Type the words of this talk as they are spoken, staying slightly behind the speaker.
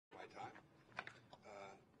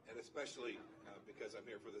especially because I'm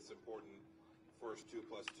here for this important first 2+2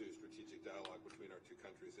 strategic dialogue between our two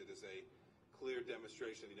countries. It is a clear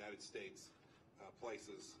demonstration the United States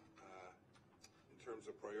places in terms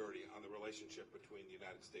of priority on the relationship between the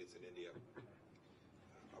United States and India.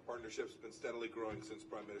 Our partnership has been steadily growing since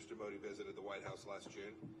Prime Minister Modi visited the White House last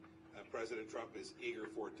June. President Trump is eager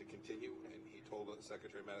for it to continue, and he told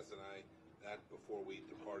Secretary Mattis and I that before we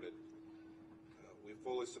departed. We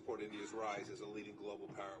fully support India's rise as a leading global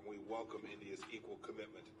power, and we welcome India's equal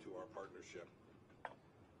commitment to our partnership.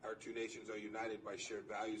 Our two nations are united by shared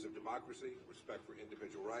values of democracy, respect for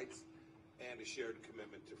individual rights, and a shared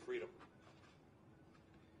commitment to freedom.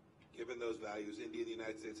 Given those values, India and the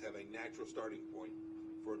United States have a natural starting point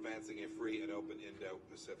for advancing a free and open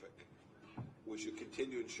Indo-Pacific. We should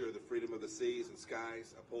continue to ensure the freedom of the seas and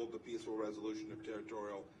skies, uphold the peaceful resolution of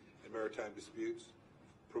territorial and maritime disputes,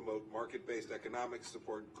 promote market-based economics,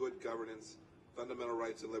 support good governance, fundamental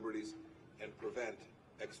rights and liberties, and prevent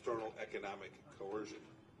external economic coercion.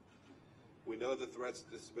 We know the threats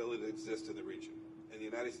to stability that exist in the region, and the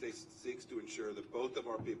United States seeks to ensure that both of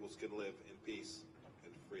our peoples can live in peace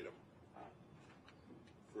and freedom.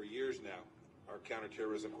 For years now, our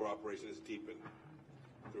counterterrorism cooperation has deepened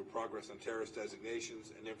through progress on terrorist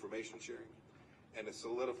designations and information sharing, and is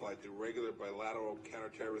solidified through regular bilateral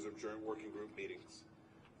counterterrorism joint working group meetings.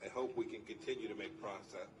 I hope we can continue to make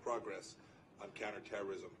progress on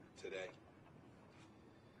counterterrorism today.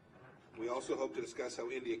 We also hope to discuss how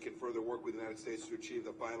India can further work with the United States to achieve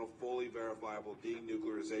the final fully verifiable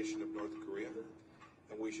denuclearization of North Korea,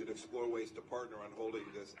 and we should explore ways to partner on holding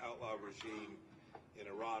this outlaw regime in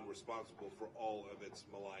Iran responsible for all of its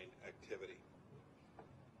malign activity.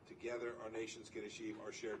 Together, our nations can achieve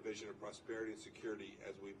our shared vision of prosperity and security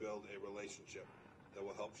as we build a relationship that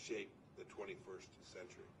will help shape the 21st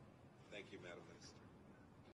century. Thank you, Madam Minister.